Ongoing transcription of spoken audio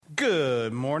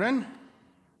morning.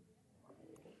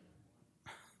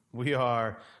 We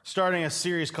are starting a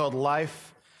series called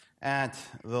Life at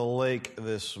the Lake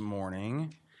this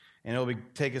morning, and it'll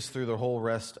take us through the whole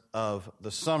rest of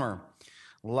the summer.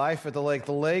 Life at the Lake.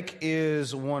 The lake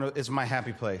is my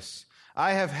happy place.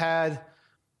 I have had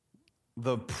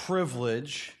the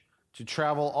privilege to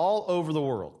travel all over the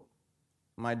world.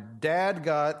 My dad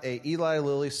got a Eli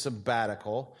Lilly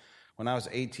sabbatical when I was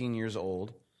 18 years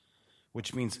old,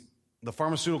 which means the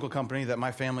pharmaceutical company that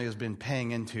my family has been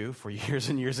paying into for years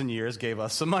and years and years gave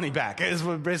us some money back, is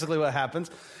basically what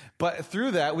happens. But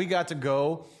through that, we got to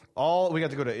go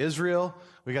to Israel,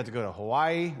 we got to go to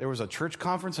Hawaii. There was a church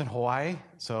conference in Hawaii,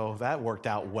 so that worked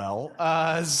out well.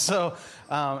 And as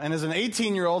an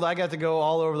 18-year-old, I got to go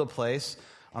all over the place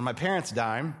on my parents'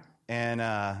 dime, and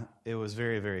it was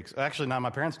very, very, actually not my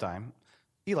parents' dime,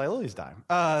 Eli Lilly's dime.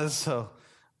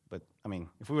 But I mean,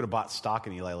 if we would have bought stock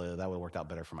in Eli Lilly, that would have worked out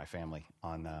better for my family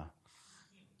on,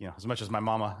 as much as my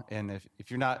mama. And if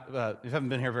you're not, if you haven't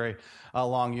been here very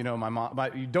long, you know my mom.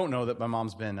 You don't know that my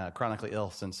mom's been chronically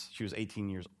ill since she was 18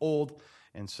 years old,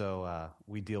 and so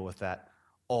we deal with that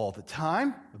all the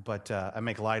time. But I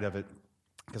make light of it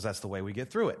because that's the way we get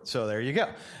through it. So there you go.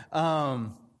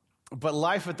 But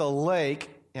life at the lake,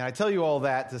 and I tell you all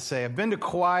that to say, I've been to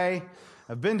Kauai,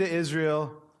 I've been to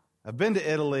Israel, I've been to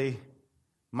Italy.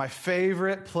 My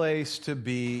favorite place to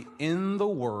be in the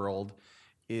world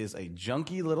is a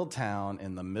junky little town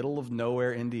in the middle of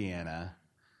nowhere, Indiana,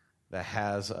 that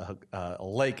has a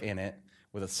lake in it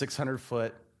with a 600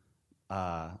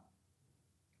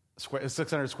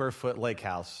 square foot lake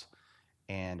house,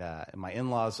 and my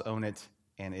in-laws own it,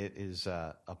 and it is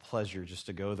a pleasure just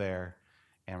to go there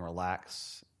and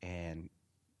relax and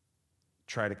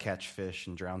try to catch fish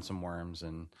and drown some worms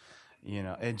and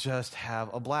just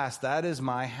have a blast. That is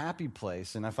my happy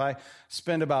place. And if I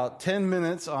spend about 10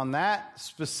 minutes on that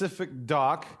specific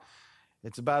dock,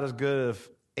 it's about as good as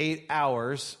 8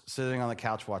 hours sitting on the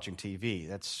couch watching TV.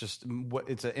 That's just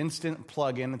it's an instant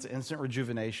plug-in. It's an instant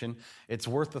rejuvenation. It's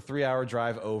worth the 3-hour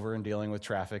drive over and dealing with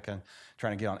traffic and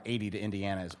trying to get on 80 to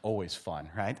Indiana is always fun,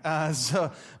 right?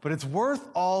 But it's worth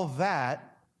all that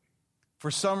for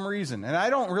some reason, and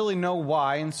I don't really know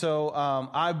why, and so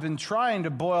I've been trying to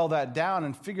boil that down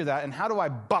and figure that, and how do I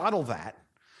bottle that?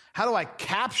 How do I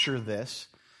capture this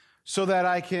so that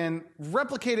I can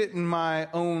replicate it in my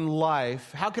own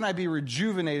life? How can I be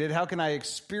rejuvenated? How can I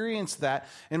experience that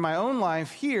in my own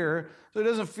life here so it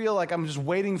doesn't feel like I'm just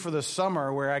waiting for the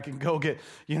summer where I can go get,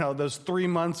 those 3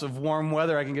 months of warm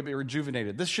weather, I can get me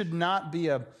rejuvenated. This shouldn't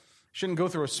go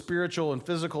through a spiritual and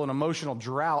physical and emotional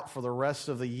drought for the rest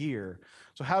of the year.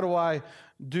 So how do I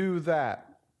do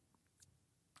that?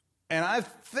 And I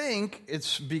think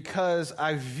it's because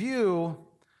I view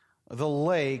the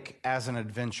lake as an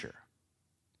adventure.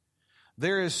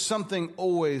 There is something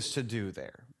always to do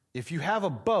there. If you have a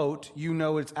boat, you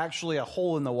know it's actually a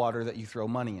hole in the water that you throw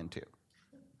money into,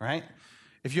 right?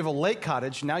 If you have a lake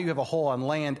cottage, now you have a hole on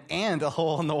land and a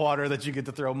hole in the water that you get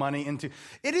to throw money into.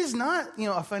 It is not,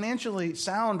 a financially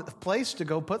sound place to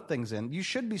go put things in. You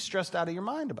should be stressed out of your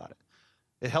mind about it.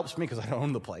 It helps me because I don't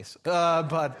own the place.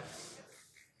 But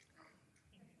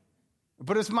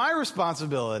it's my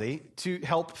responsibility to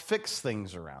help fix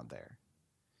things around there.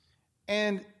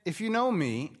 And if you know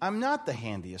me, I'm not the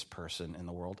handiest person in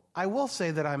the world. I will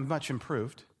say that I'm much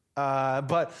improved.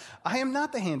 But I am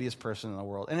not the handiest person in the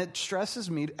world, and it stresses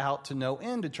me out to no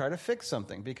end to try to fix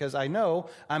something because I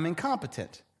know I'm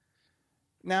incompetent.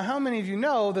 Now, how many of you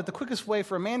know that the quickest way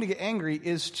for a man to get angry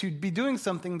is to be doing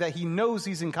something that he knows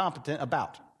he's incompetent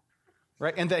about,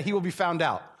 right? And that he will be found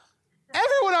out.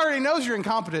 Everyone already knows you're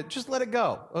incompetent. Just let it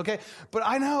go, okay? But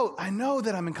I know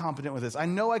that I'm incompetent with this. I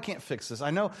know I can't fix this. I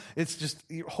know it's just,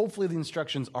 hopefully the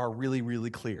instructions are really,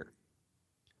 really clear.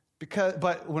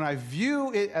 But when I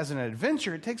view it as an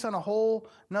adventure, it takes on a whole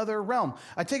nother realm.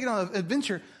 I take it on an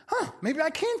adventure, maybe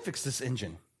I can fix this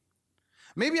engine.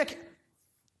 Maybe I can.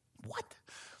 What?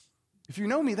 If you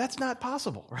know me, that's not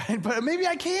possible, right? But maybe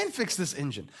I can fix this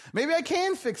engine. Maybe I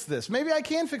can fix this. Maybe I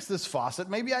can fix this faucet.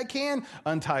 Maybe I can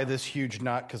untie this huge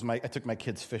knot because I took my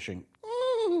kids fishing.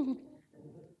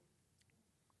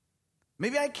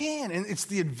 Maybe I can. And it's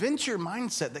the adventure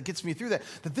mindset that gets me through that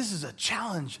this is a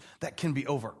challenge that can be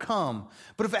overcome.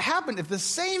 But if the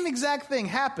same exact thing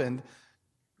happened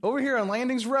over here on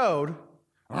Landings Road,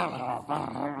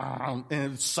 and it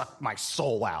would suck my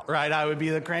soul out, right? I would be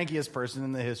the crankiest person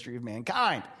in the history of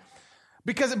mankind.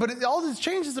 But all this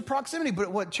changes the proximity.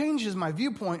 But what changes my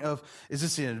viewpoint of, is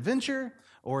this an adventure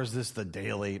or is this the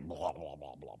daily blah, blah,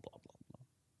 blah, blah, blah, blah?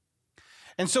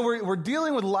 And so we're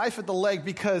dealing with life at the lake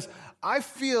because I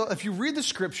feel if you read the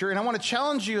scripture, and I want to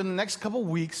challenge you in the next couple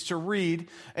weeks to read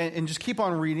and just keep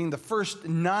on reading the first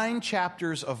 9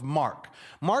 chapters of Mark.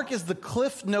 Mark is the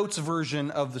Cliff Notes version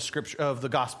of the scripture of the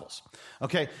Gospels.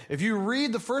 Okay, if you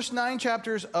read the first 9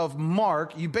 chapters of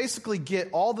Mark, you basically get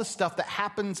all the stuff that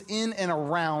happens in and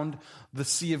around the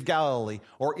Sea of Galilee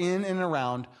or in and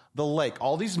around the lake.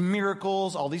 All these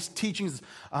miracles, all these teachings,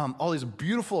 all these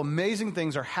beautiful, amazing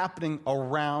things are happening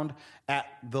around at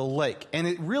the lake. And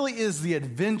it really is the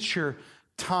adventure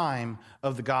time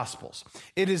of the Gospels.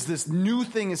 It is this new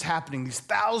thing is happening. These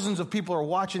thousands of people are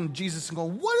watching Jesus and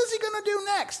going, what is he going to do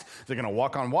next? Is he going to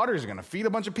walk on water? Is he going to feed a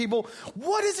bunch of people?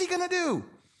 What is he going to do?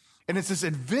 And it's this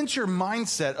adventure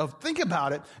mindset of, think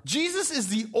about it, Jesus is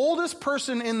the oldest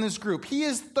person in this group. He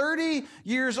is 30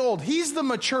 years old. He's the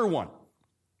mature one.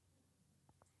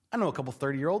 I know a couple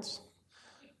 30-year-olds.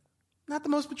 Not the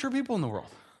most mature people in the world.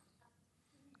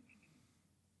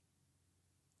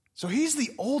 So he's the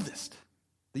oldest.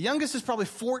 The youngest is probably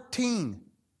 14,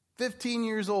 15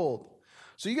 years old.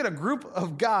 So you get a group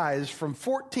of guys from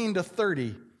 14 to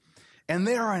 30, and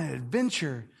they are on an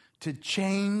adventure to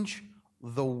change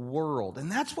the world. And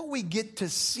that's what we get to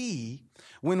see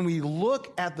when we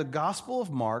look at the Gospel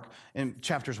of Mark in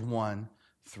chapters 1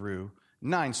 through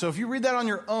 9. So if you read that on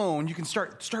your own, you can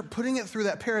start putting it through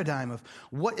that paradigm of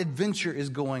what adventure is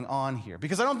going on here.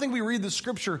 Because I don't think we read the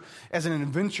scripture as an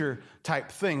adventure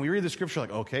type thing. We read the scripture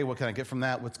like, okay, what can I get from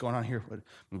that? What's going on here?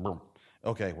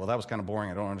 Okay, well, that was kind of boring.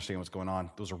 I don't understand what's going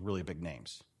on. Those are really big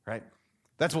names, right?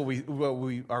 That's what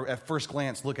we are at first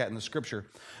glance look at in the scripture.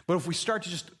 But if we start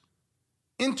to just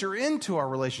enter into our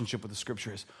relationship with the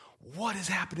scriptures, what is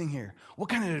happening here? What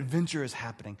kind of adventure is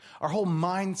happening? Our whole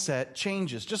mindset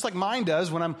changes, just like mine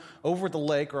does when I'm over at the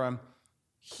lake or I'm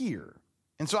here.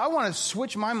 And so I want to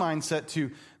switch my mindset to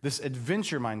this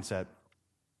adventure mindset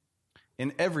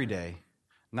in every day,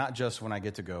 not just when I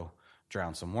get to go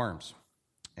drown some worms.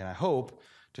 And I hope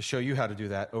to show you how to do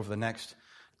that over the next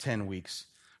 10 weeks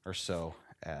or so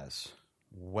as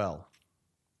well.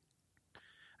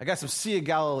 I got some Sea of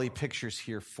Galilee pictures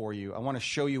here for you. I want to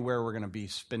show you where we're going to be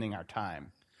spending our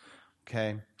time.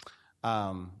 Okay?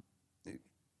 If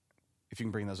you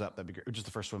can bring those up, that'd be great. Just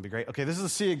the first one would be great. Okay, this is the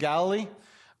Sea of Galilee.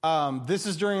 This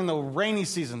is during the rainy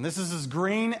season. This is as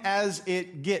green as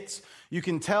it gets. You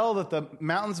can tell that the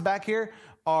mountains back here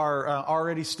are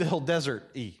already still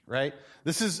desert-y, right?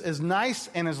 This is as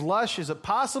nice and as lush as it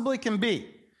possibly can be.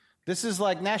 This is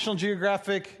like National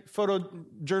Geographic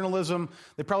photojournalism.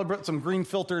 They probably put some green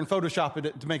filter and Photoshop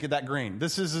it to make it that green.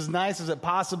 This is as nice as it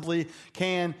possibly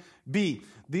can be.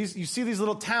 You see these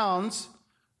little towns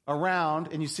around,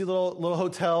 and you see little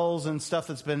hotels and stuff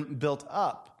that's been built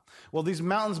up. Well, these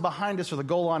mountains behind us are the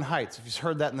Golan Heights. If you've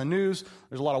heard that in the news,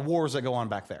 there's a lot of wars that go on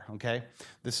back there, okay?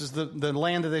 This is the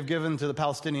land that they've given to the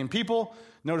Palestinian people.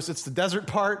 Notice it's the desert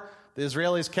part. The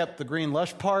Israelis kept the green,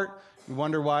 lush part. You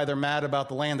wonder why they're mad about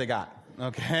the land they got,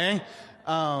 okay?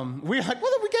 We're like,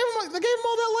 well, they gave them all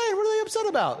that land. What are they upset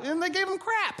about? And they gave them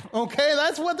crap, okay?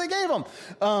 That's what they gave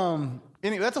them.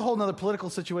 Anyway, that's a whole other political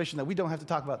situation that we don't have to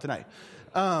talk about tonight.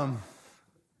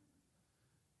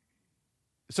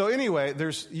 So anyway,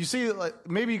 you see,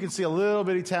 maybe you can see a little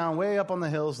bitty town way up on the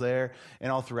hills there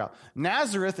and all throughout.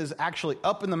 Nazareth is actually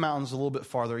up in the mountains a little bit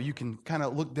farther. You can kind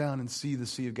of look down and see the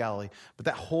Sea of Galilee. But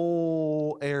that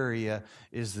whole area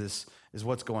is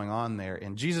what's going on there.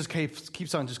 And Jesus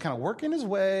keeps on just kind of working his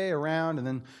way around, and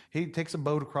then he takes a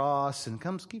boat across and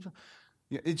keeps on.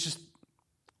 It's just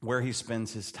where he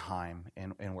spends his time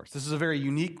and works. This is a very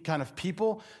unique kind of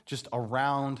people just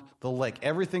around the lake.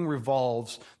 Everything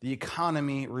revolves, the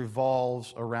economy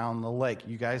revolves around the lake.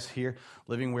 You guys here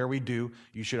living where we do,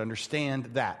 you should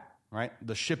understand that, right?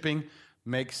 The shipping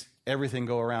makes everything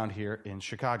go around here in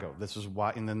Chicago. This is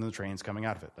why, and then the train's coming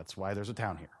out of it. That's why there's a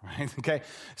town here, right? Okay,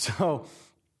 so,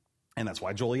 and that's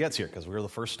why Joliet's here, because we were the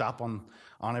first stop on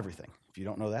everything. If you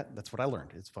don't know that, that's what I learned.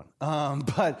 It's fun.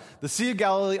 But the Sea of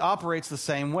Galilee operates the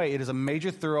same way. It is a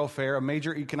major thoroughfare, a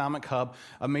major economic hub,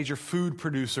 a major food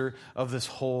producer of this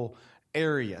whole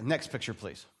area. Next picture,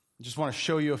 please. I just want to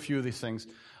show you a few of these things.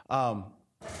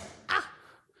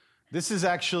 This is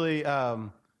actually,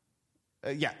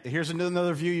 here's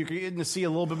another view. You're getting to see a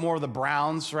little bit more of the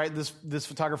browns, right? This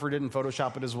photographer didn't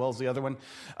Photoshop it as well as the other one.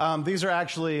 These are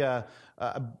actually, I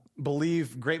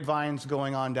believe, grapevines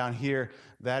going on down here.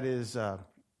 That is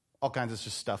all kinds of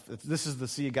just stuff. This is the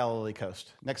Sea of Galilee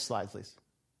coast. Next slide, please.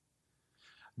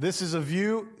 This is a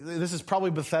view. This is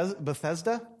probably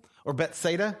Bethesda or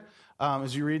Bethsaida,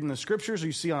 as you read in the scriptures or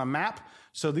you see on a map.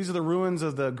 So these are the ruins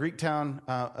of the Greek town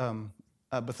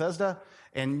Bethesda,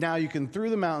 and now you can, through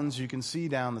the mountains, you can see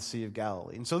down the Sea of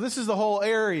Galilee. And so this is the whole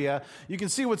area. You can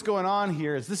see what's going on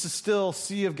here is this is still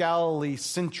Sea of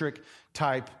Galilee-centric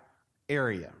type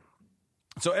area.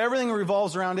 So everything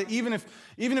revolves around it. Even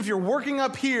if you're working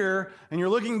up here and you're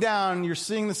looking down, you're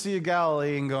seeing the Sea of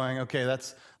Galilee and going, okay,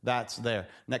 that's there.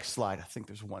 Next slide. I think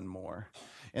there's one more.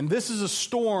 And this is a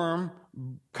storm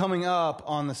coming up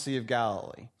on the Sea of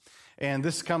Galilee. And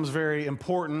this becomes very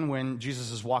important when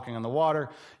Jesus is walking on the water.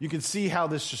 You can see how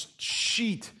this just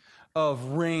sheet of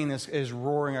rain is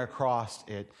roaring across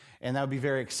it. And that would be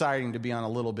very exciting to be on a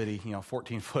little bitty,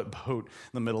 14-foot boat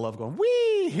in the middle of going,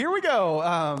 whee, here we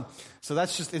go. So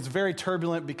it's very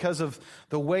turbulent because of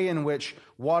the way in which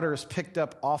water is picked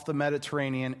up off the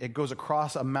Mediterranean. It goes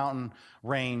across a mountain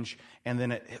range, and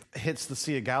then it hits the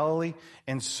Sea of Galilee.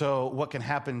 And so what can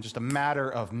happen in just a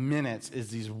matter of minutes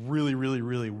is these really, really,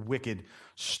 really wicked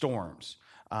storms.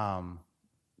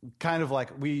 Kind of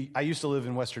like I used to live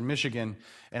in Western Michigan,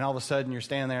 and all of a sudden you're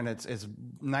standing there and it's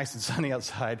nice and sunny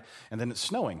outside, and then it's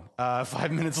snowing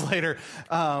 5 minutes later.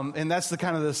 And that's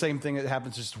the same thing that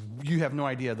happens. Just you have no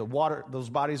idea. The water, those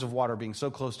bodies of water being so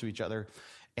close to each other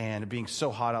and being so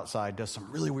hot outside does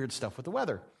some really weird stuff with the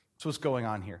weather. That's what's going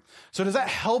on here. So does that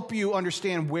help you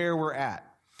understand where we're at?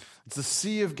 It's the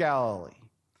Sea of Galilee.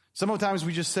 Sometimes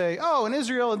we just say, oh, in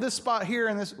Israel, in this spot here,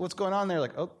 and this, what's going on there?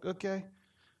 Like, oh, okay.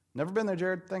 Never been there,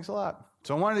 Jared. Thanks a lot.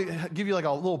 So I wanted to give you like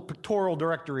a little pictorial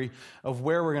directory of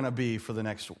where we're going to be for the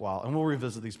next while. And we'll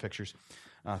revisit these pictures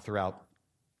throughout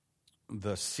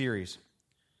the series.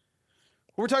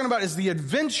 What we're talking about is the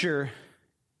adventure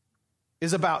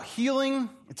is about healing,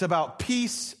 it's about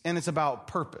peace, and it's about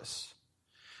purpose.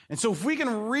 And so if we can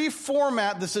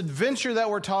reformat this adventure that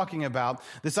we're talking about,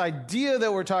 this idea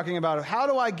that we're talking about of how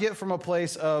do I get from a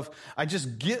place of I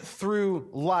just get through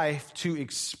life to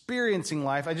experiencing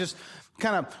life, I just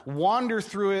kind of wander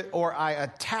through it or I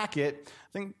attack it,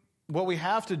 I think what we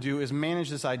have to do is manage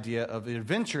this idea of the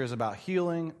adventure is about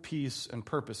healing, peace, and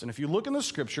purpose. And if you look in the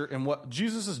scripture and what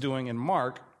Jesus is doing in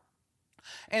Mark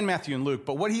and Matthew and Luke,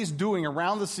 but what he's doing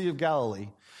around the Sea of Galilee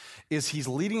is he's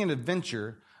leading an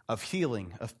adventure of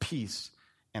healing, of peace,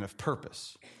 and of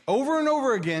purpose. Over and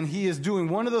over again, he is doing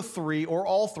one of the three or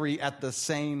all three at the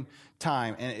same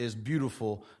time, and it is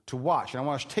beautiful to watch. And I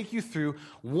want to take you through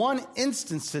one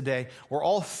instance today where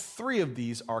all three of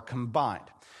these are combined.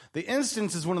 The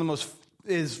instance is one of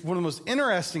the most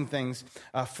interesting things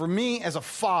for me as a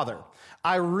father.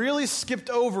 I really skipped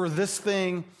over this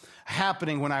thing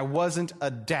happening when I wasn't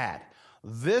a dad.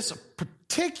 This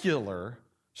particular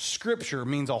scripture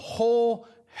means a whole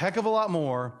heck of a lot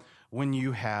more when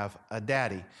you have a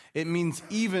daddy. It means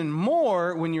even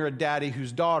more when you're a daddy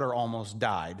whose daughter almost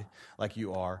died, like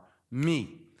you are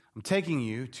me. I'm taking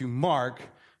you to Mark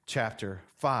chapter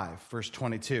 5, verse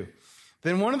 22.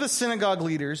 Then one of the synagogue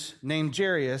leaders named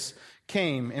Jairus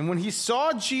came, and when he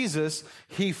saw Jesus,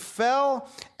 he fell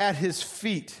at his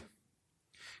feet.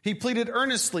 He pleaded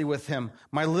earnestly with him,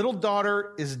 "My little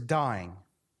daughter is dying.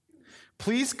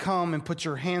 Please come and put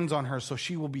your hands on her so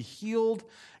she will be healed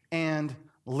and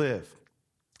live."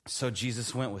 So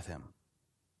Jesus went with him.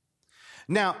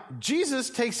 Now,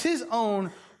 Jesus takes his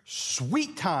own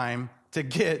sweet time to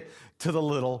get to the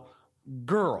little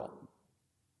girl.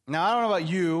 Now, I don't know about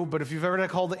you, but if you've ever had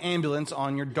to call the ambulance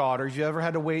on your daughter, if you ever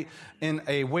had to wait in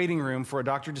a waiting room for a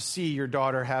doctor to see your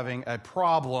daughter having a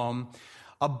problem,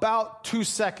 about 2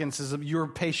 seconds as your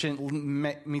patient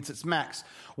meets its max.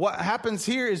 What happens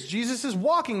here is Jesus is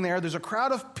walking there. There's a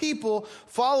crowd of people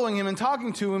following him and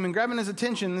talking to him and grabbing his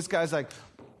attention. This guy's like,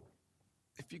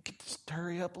 if you could just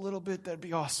hurry up a little bit, that'd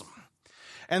be awesome.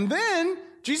 And then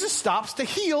Jesus stops to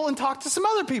heal and talk to some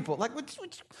other people. Like,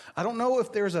 I don't know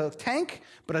if there's a tank,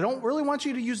 but I don't really want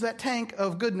you to use that tank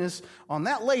of goodness on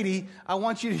that lady. I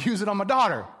want you to use it on my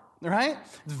daughter. Right?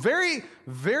 It's very,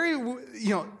 very,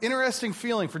 interesting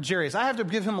feeling for Jairus. I have to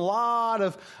give him a lot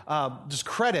of just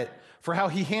credit for how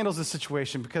he handles this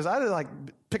situation, because I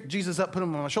picked Jesus up, put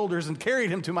him on my shoulders, and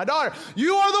carried him to my daughter.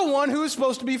 You are the one who is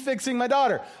supposed to be fixing my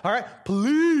daughter. All right?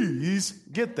 Please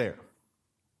get there.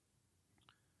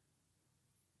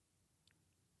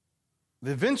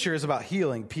 The adventure is about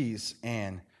healing, peace,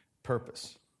 and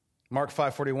purpose. Mark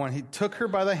 5:41, he took her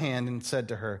by the hand and said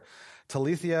to her,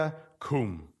 Talitha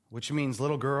cum, which means,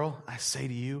 little girl, I say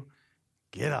to you,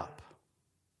 get up.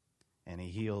 And he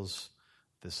heals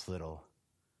this little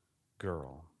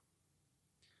girl.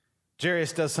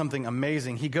 Jairus does something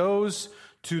amazing. He goes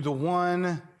to the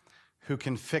one who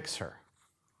can fix her.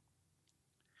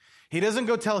 He doesn't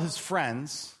go tell his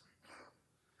friends.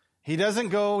 He doesn't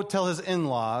go tell his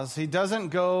in-laws. He doesn't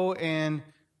go and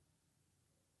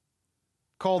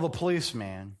call the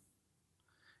policeman.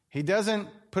 He doesn't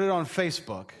put it on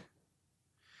Facebook.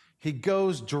 He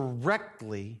goes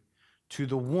directly to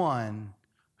the one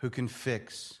who can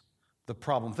fix the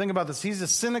problem. Think about this. He's a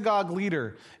synagogue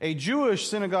leader, a Jewish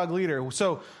synagogue leader.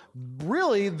 So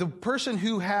really, the person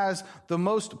who has the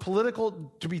most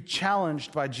political to be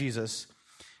challenged by Jesus,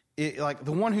 like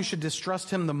the one who should distrust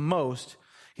him the most,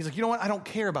 he's like, you know what? I don't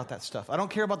care about that stuff. I don't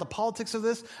care about the politics of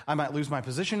this. I might lose my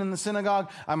position in the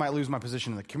synagogue. I might lose my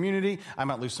position in the community. I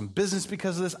might lose some business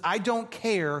because of this. I don't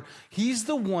care. He's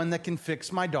the one that can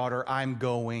fix my daughter. I'm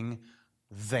going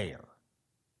there.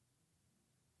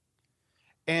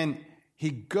 And he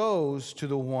goes to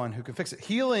the one who can fix it.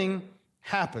 Healing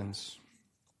happens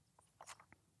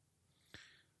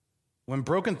when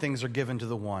broken things are given to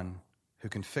the one who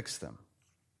can fix them.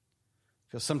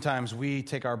 Because sometimes we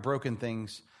take our broken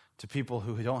things to people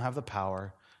who don't have the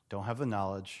power, don't have the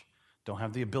knowledge, don't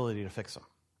have the ability to fix them.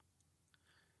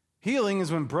 Healing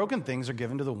is when broken things are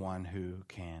given to the one who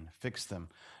can fix them.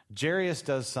 Jairus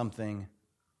does something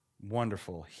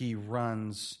wonderful. He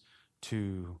runs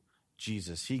to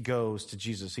Jesus. He goes to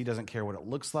Jesus. He doesn't care what it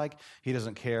looks like. He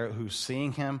doesn't care who's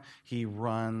seeing him. He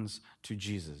runs to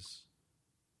Jesus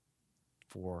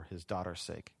for his daughter's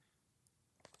sake.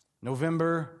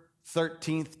 November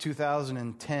 13th,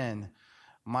 2010,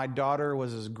 my daughter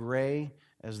was as gray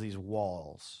as these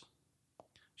walls.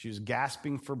 She was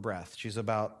gasping for breath. She's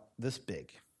about this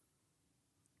big,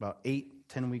 about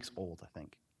 10 weeks old, I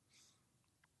think.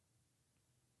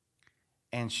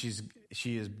 And she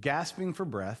is gasping for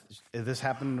breath. This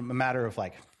happened in a matter of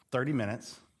like 30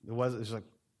 minutes. It was like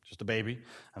just a baby,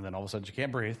 and then all of a sudden she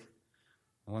can't breathe.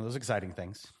 One of those exciting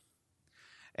things.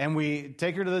 And we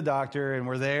take her to the doctor, and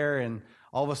we're there, and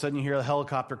all of a sudden you hear a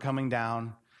helicopter coming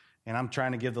down, and I'm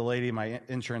trying to give the lady my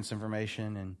insurance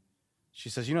information, and she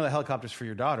says, you know the helicopter's for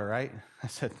your daughter, right? I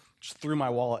said, just threw my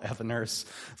wallet at the nurse.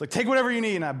 It's like, take whatever you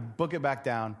need, and I book it back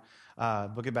down.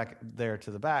 Book it back there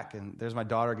to the back, and there's my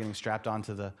daughter getting strapped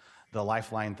onto the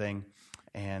lifeline thing,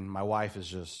 and my wife is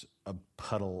just a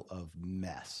puddle of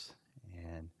mess.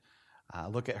 And I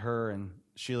look at her, and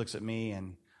she looks at me,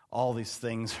 and all these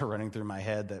things are running through my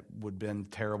head that would have been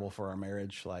terrible for our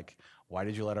marriage, like, why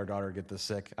did you let our daughter get this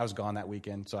sick? I was gone that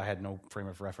weekend, so I had no frame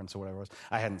of reference or whatever it was.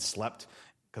 I hadn't slept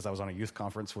because I was on a youth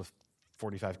conference with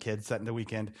 45 kids that in the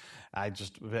weekend. I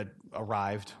just had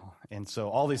arrived. And so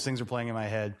all these things are playing in my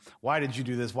head. Why did you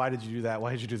do this? Why did you do that?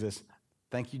 Why did you do this?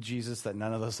 Thank you, Jesus, that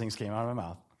none of those things came out of my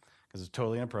mouth because it's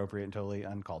totally inappropriate and totally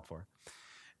uncalled for.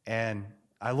 And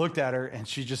I looked at her and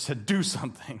she just said, do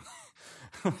something.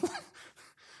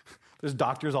 There's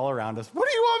doctors all around us. What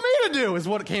do you want me to do is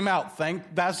what came out.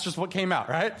 That's just what came out,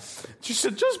 right? She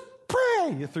said, just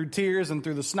pray. Through tears and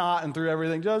through the snot and through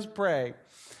everything, just pray.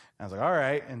 I was like, all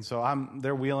right. And so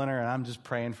they're wheeling her, and I'm just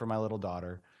praying for my little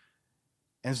daughter.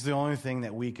 And it's the only thing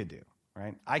that we could do,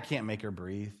 right? I can't make her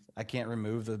breathe. I can't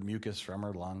remove the mucus from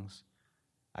her lungs.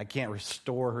 I can't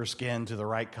restore her skin to the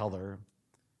right color.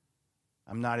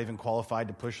 I'm not even qualified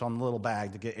to push on the little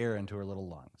bag to get air into her little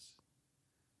lungs.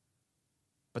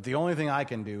 But the only thing I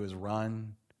can do is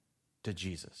run to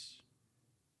Jesus.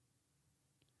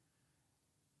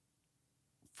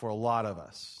 For a lot of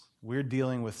us, we're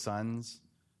dealing with sons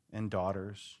and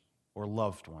daughters or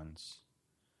loved ones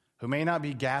who may not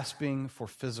be gasping for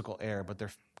physical air, but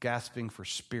they're gasping for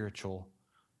spiritual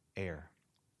air.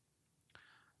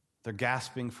 They're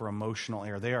gasping for emotional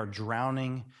air. They are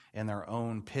drowning in their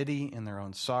own pity, in their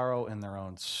own sorrow, in their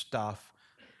own stuff.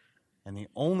 And the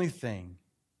only thing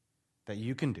that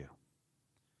you can do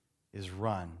is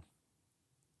run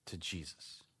to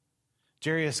Jesus.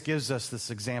 Jairus gives us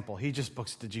this example. He just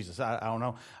books it to Jesus. I don't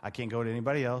know. I can't go to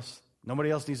anybody else.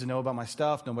 Nobody else needs to know about my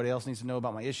stuff. Nobody else needs to know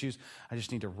about my issues. I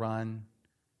just need to run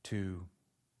to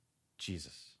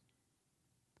Jesus.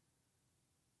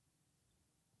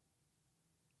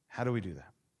 How do we do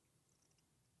that?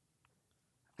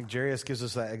 I think Jairus gives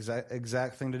us that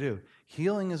exact thing to do.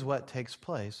 Healing is what takes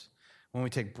place when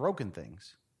we take broken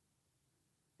things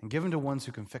and give them to ones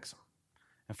who can fix them.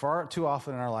 And far too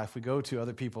often in our life, we go to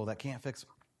other people that can't fix them.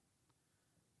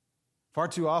 Far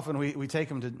too often, we take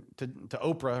them to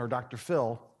Oprah or Dr.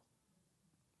 Phil.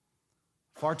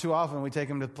 Far too often, we take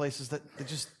them to places that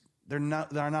they're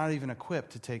not even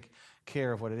equipped to take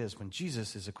care of what it is, when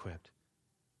Jesus is equipped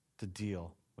to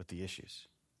deal with the issues.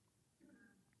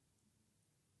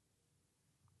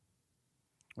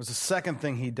 The second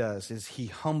thing he does is he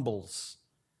humbles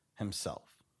himself.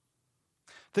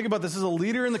 Think about this as a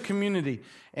leader in the community,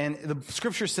 and the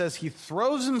scripture says he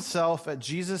throws himself at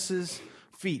Jesus'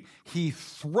 feet. He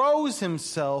throws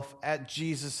himself at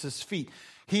Jesus' feet.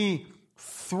 He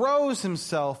throws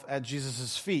himself at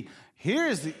Jesus' feet.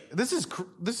 This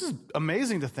is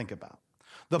amazing to think about.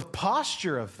 The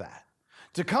posture of that,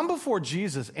 to come before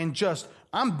Jesus and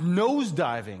I'm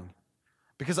nosediving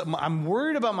because I'm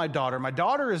worried about my daughter. My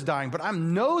daughter is dying, but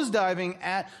I'm nosediving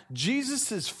at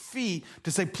Jesus' feet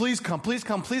to say, please come,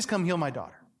 heal my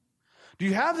daughter. Do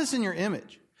you have this in your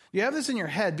image? Do you have this in your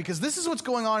head? Because this is what's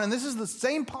going on, and this is the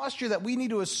same posture that we need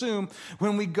to assume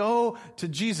when we go to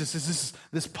Jesus, is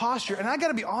this posture. And I got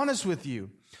to be honest with you.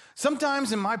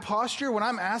 Sometimes in my posture, when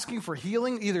I'm asking for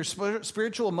healing, either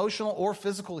spiritual, emotional, or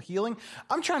physical healing,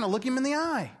 I'm trying to look him in the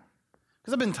eye.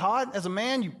 Because I've been taught as a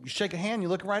man, you shake a hand, you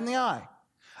look him right in the eye.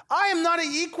 I am not an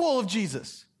equal of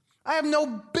Jesus. I have no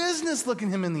business looking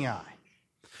him in the eye.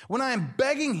 When I am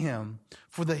begging him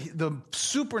for the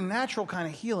supernatural kind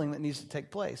of healing that needs to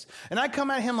take place. And I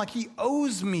come at him like he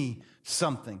owes me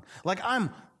something. Like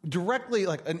I'm directly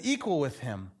like an equal with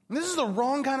him. And this is the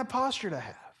wrong kind of posture to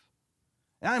have.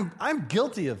 And I'm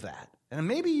guilty of that. And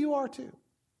maybe you are too.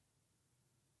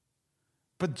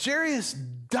 But Jairus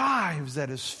dives at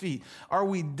his feet. Are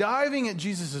we diving at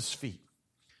Jesus' feet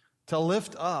to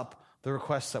lift up the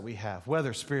requests that we have,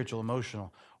 whether spiritual,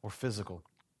 emotional, or physical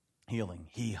healing?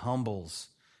 He humbles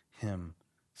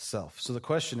himself. So the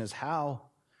question is, how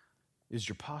is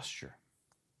your posture?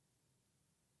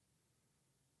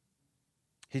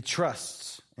 He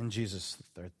trusts in Jesus,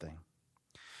 the third thing.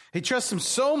 He trusts him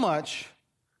so much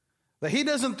that he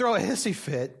doesn't throw a hissy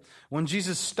fit when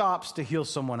Jesus stops to heal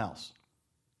someone else.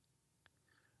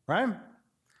 Right?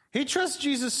 He trusts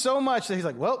Jesus so much that he's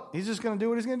like, well, he's just going to do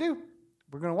what he's going to do.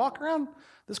 We're going to walk around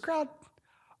this crowd.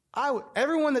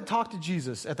 Everyone that talked to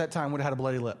Jesus at that time would have had a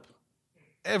bloody lip.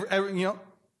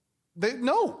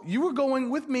 No, you were going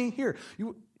with me here.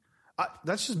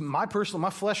 That's just my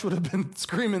flesh would have been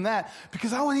screaming that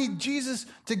because I need Jesus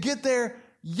to get there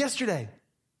yesterday.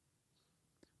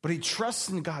 But he trusts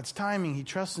in God's timing. He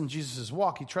trusts in Jesus'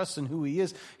 walk. He trusts in who he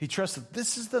is. He trusts that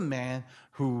this is the man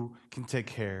who can take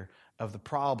care of the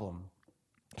problem.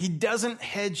 He doesn't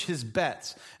hedge his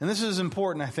bets. And this is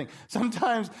important, I think.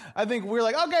 Sometimes I think we're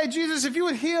like, okay, Jesus, if you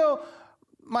would heal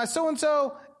my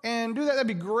so-and-so and do that, that'd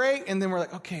be great. And then we're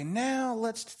like, okay, now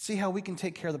let's see how we can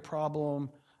take care of the problem.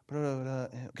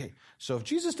 Okay, so if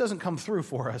Jesus doesn't come through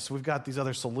for us, we've got these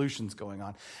other solutions going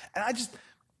on. And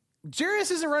Jairus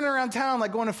isn't running around town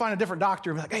like going to find a different doctor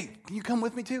and be like, hey, can you come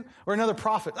with me too? Or another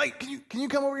prophet, like, can you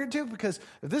come over here too? Because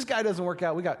if this guy doesn't work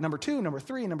out, we got number 2, number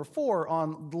 3, number 4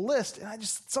 on the list. And I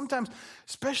just sometimes,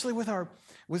 especially with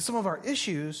some of our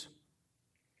issues,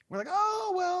 we're like,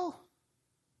 oh, well,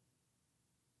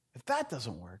 if that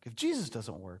doesn't work, if Jesus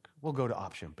doesn't work, we'll go to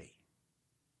option B.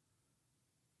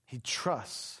 He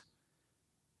trusts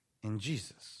in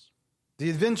Jesus. The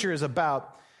adventure is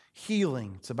about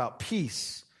healing. It's about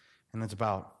peace. And it's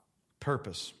about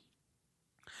purpose.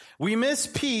 We miss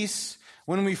peace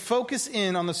when we focus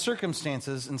in on the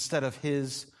circumstances instead of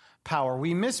his power.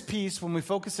 We miss peace when we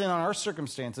focus in on our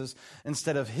circumstances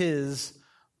instead of his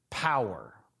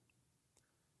power.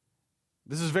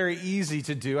 This is very easy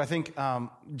to do. I think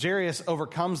Jairus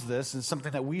overcomes this, and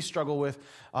something that we struggle with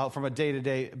from a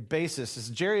day-to-day basis.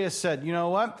 Is Jairus said, you know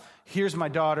what? Here's my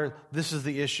daughter. This is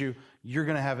the issue. You're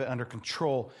going to have it under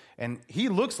control. And he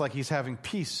looks like he's having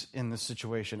peace in this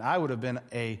situation. I would have been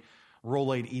a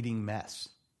Rolade eating mess.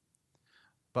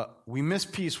 But we miss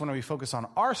peace when we focus on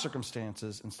our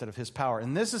circumstances instead of his power.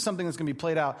 And this is something that's going to be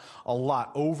played out a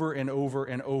lot over and over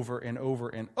and over and over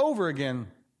and over again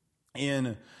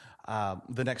in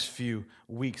the next few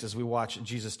weeks as we watch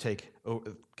Jesus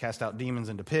cast out demons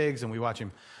into pigs, and we watch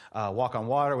him walk on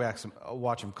water. We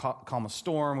watch him calm a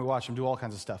storm. We watch him do all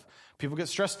kinds of stuff. People get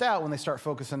stressed out when they start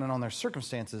focusing on their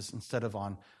circumstances instead of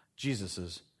on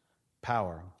Jesus'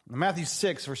 power. Matthew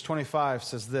 6, verse 25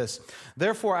 says this,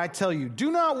 therefore I tell you, do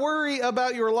not worry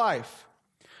about your life,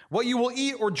 what you will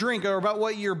eat or drink, or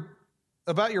about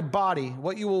your body,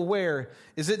 what you will wear.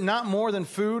 Is it not more than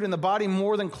food, and the body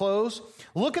more than clothes?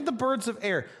 Look at the birds of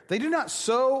air. They do not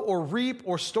sow or reap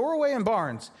or store away in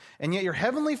barns, and yet your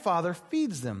heavenly Father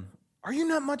feeds them. Are you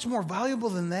not much more valuable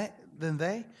than they?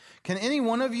 Can any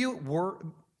one of you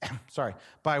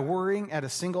by worrying add a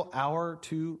single hour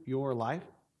to your life?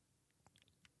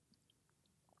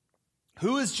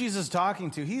 Who is Jesus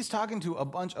talking to? He's talking to a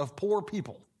bunch of poor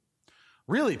people.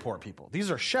 Really poor people.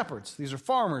 These are shepherds. These are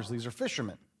farmers. These are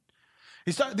fishermen.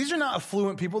 These are not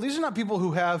affluent people. These are not people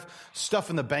who have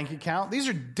stuff in the bank account. These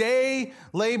are day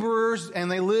laborers,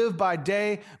 and they live by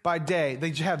day by day. They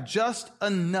have just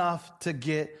enough to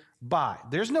get by.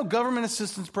 There's no government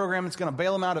assistance program that's going to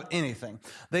bail them out of anything.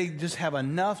 They just have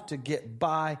enough to get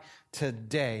by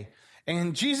today.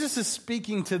 And Jesus is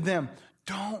speaking to them.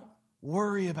 Don't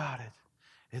worry about it.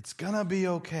 It's going to be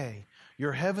okay.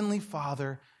 Your heavenly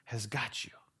Father has got you.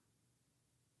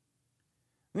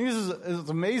 I think this is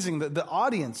amazing, that the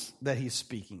audience that he's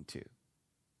speaking to.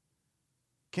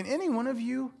 Can any one of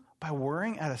you, by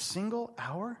worrying, add a single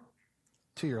hour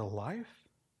to your life?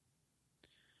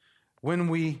 When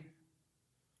we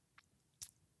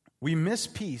miss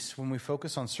peace when we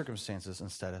focus on circumstances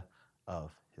instead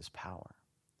of his power.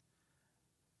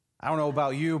 I don't know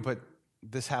about you, but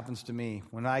this happens to me.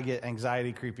 When I get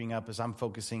anxiety creeping up as I'm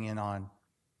focusing in on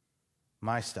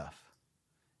my stuff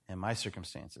and my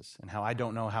circumstances and how I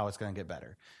don't know how it's going to get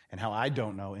better and how I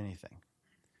don't know anything.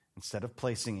 Instead of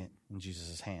placing it in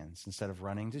Jesus' hands, instead of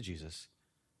running to Jesus,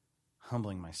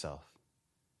 humbling myself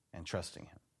and trusting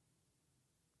him.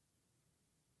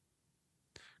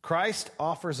 Christ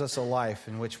offers us a life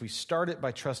in which we start it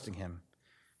by trusting him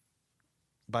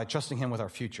with our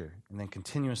future, and then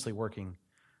continuously working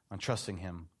on trusting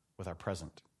him with our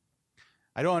present.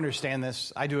 I don't understand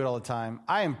this. I do it all the time.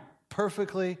 I am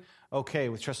perfectly okay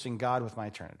with trusting God with my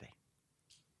eternity.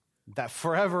 That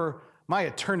forever, my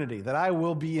eternity, that I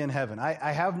will be in heaven.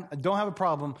 I don't have a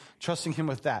problem trusting him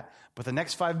with that. But the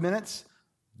next 5 minutes,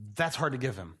 that's hard to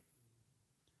give him.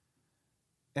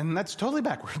 And that's totally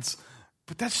backwards.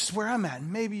 But that's just where I'm at.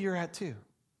 And maybe you're at too.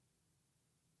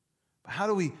 But how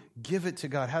do we give it to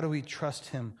God? How do we trust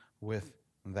him with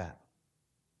that?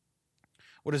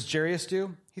 What does Jairus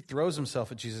do? He throws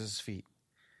himself at Jesus' feet.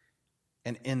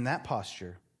 And in that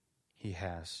posture, he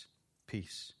has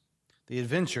peace. The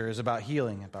adventure is about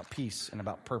healing, about peace, and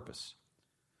about purpose.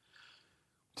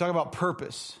 Talk about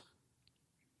purpose.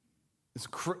 This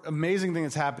amazing thing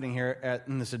that's happening here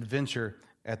in this adventure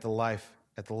at the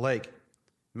lake.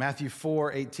 Matthew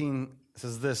 4:18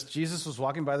 says this: Jesus was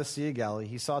walking by the Sea of Galilee.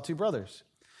 He saw two brothers.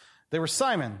 They were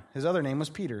Simon, his other name was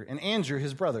Peter, and Andrew,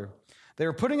 his brother. They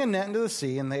were putting a net into the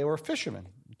sea, and they were fishermen.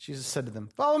 Jesus said to them,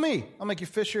 "Follow me. I'll make you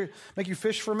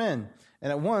fish for men."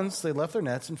 And at once they left their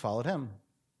nets and followed him.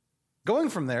 Going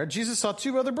from there, Jesus saw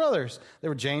two other brothers. They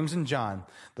were James and John,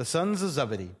 the sons of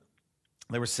Zebedee.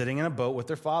 They were sitting in a boat with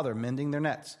their father, mending their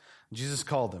nets. Jesus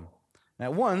called them. And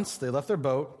at once they left their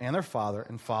boat and their father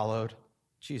and followed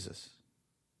Jesus.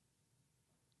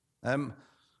 I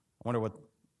wonder what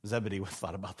Zebedee would have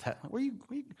thought about that.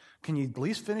 Can you at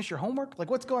least finish your homework?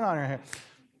 Like, what's going on here?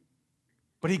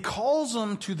 But he calls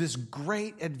them to this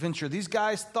great adventure. These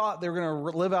guys thought they were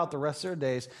going to live out the rest of their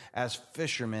days as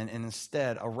fishermen, and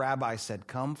instead a rabbi said,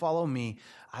 "Come follow me.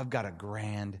 I've got a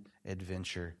grand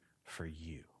adventure for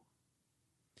you."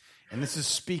 And this is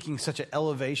speaking such an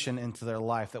elevation into their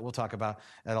life that we'll talk about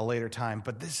at a later time.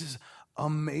 But this is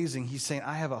amazing. He's saying,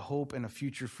 I have a hope and a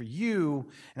future for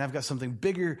you, and I've got something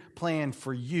bigger planned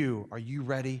for you. Are you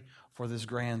ready for this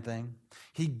grand thing?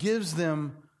 He gives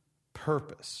them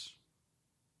purpose.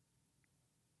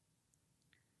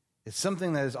 It's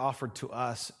something that is offered to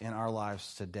us in our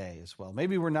lives today as well.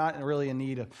 Maybe we're not really in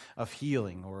need of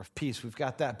healing or of peace. We've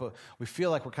got that, but we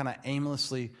feel like we're kind of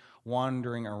aimlessly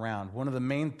wandering around. One of the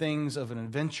main things of an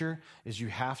adventure is you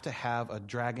have to have a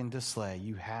dragon to slay.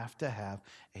 You have to have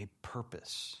a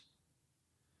purpose.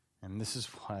 And this is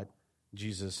what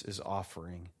Jesus is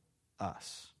offering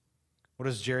us. What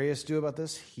does Jairus do about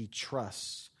this? He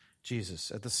trusts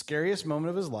Jesus. At the scariest moment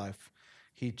of his life,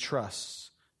 he trusts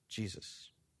Jesus.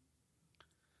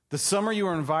 This summer, you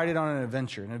are invited on an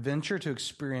adventure to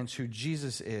experience who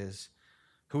Jesus is,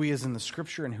 who he is in the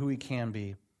scripture, and who he can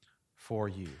be for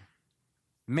you.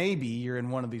 Maybe you're in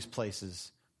one of these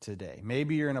places today.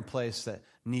 Maybe you're in a place that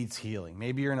needs healing.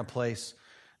 Maybe you're in a place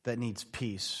that needs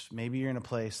peace. Maybe you're in a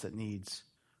place that needs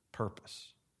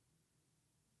purpose.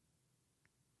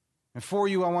 And for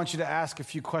you, I want you to ask a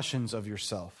few questions of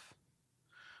yourself.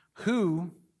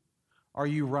 Who are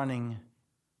you running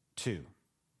to?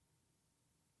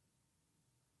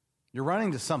 You're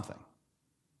running to something.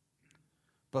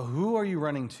 But who are you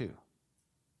running to?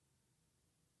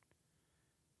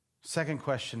 Second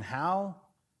question, how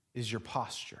is your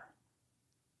posture?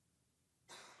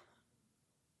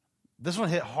 This one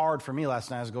hit hard for me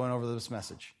last night. I was going over this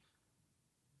message.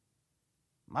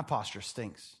 My posture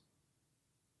stinks.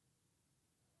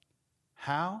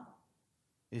 How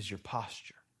is your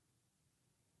posture?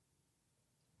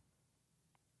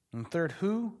 And third,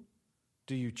 who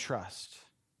do you trust?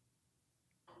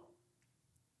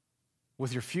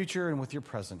 With your future and with your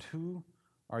present, who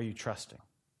are you trusting?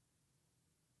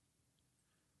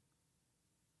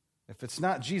 If it's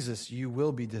not Jesus, you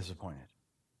will be disappointed.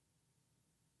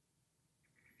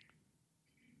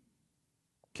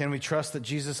 Can we trust that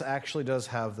Jesus actually does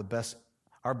have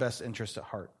our best interest at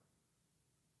heart?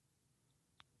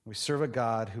 We serve a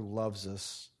God who loves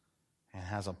us and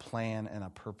has a plan and a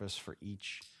purpose for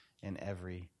each and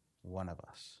every one of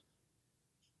us.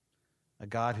 a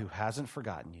God who hasn't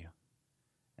forgotten you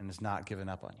and has not given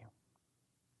up on you.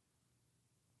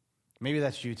 Maybe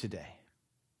that's you today.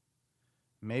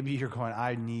 Maybe you're going,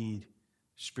 I need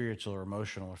spiritual or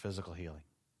emotional or physical healing.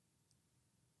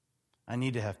 I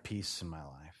need to have peace in my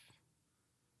life.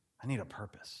 I need a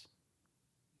purpose.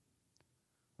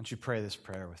 Won't you pray this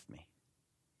prayer with me?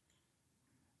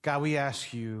 God, we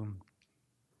ask you,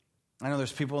 I know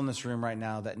there's people in this room right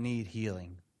now that need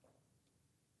healing.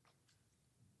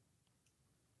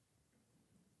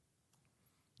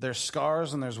 There's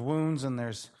scars and there's wounds and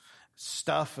there's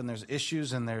stuff and there's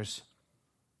issues and there's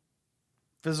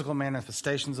physical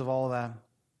manifestations of all of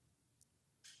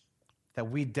that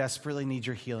we desperately need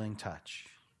your healing touch.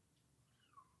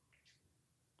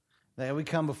 That we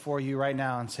come before you right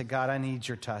now and say, God, I need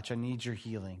your touch. I need your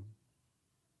healing.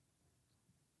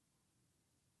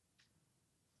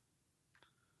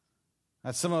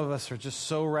 That some of us are just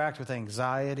so racked with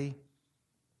anxiety,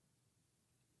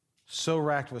 so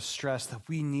racked with stress that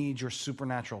we need your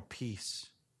supernatural peace.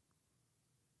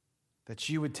 That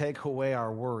you would take away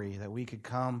our worry, that we could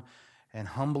come and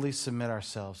humbly submit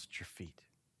ourselves at your feet.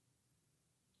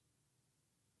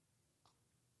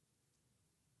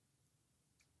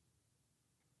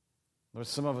 Lord,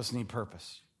 some of us need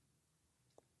purpose.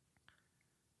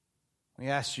 We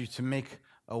ask you to make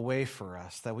a way for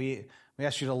us, that we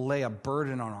ask you to lay a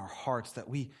burden on our hearts, that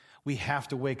we have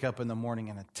to wake up in the morning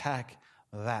and attack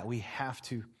that. We have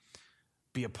to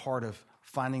be a part of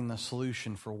finding the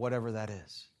solution for whatever that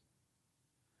is.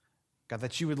 God,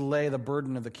 that you would lay the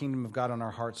burden of the kingdom of God on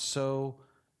our hearts so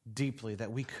deeply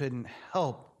that we couldn't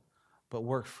help but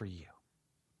work for you,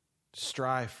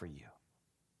 strive for you.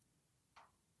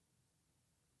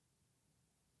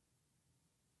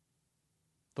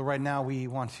 But right now we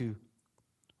want to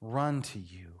run to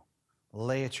you,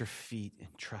 lay at your feet, and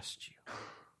trust you.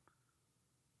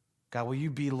 God, will you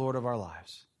be Lord of our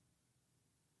lives?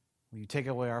 Will you take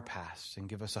away our past and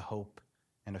give us a hope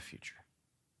and a future?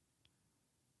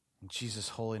 In Jesus'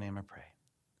 holy name I pray.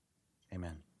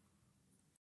 Amen.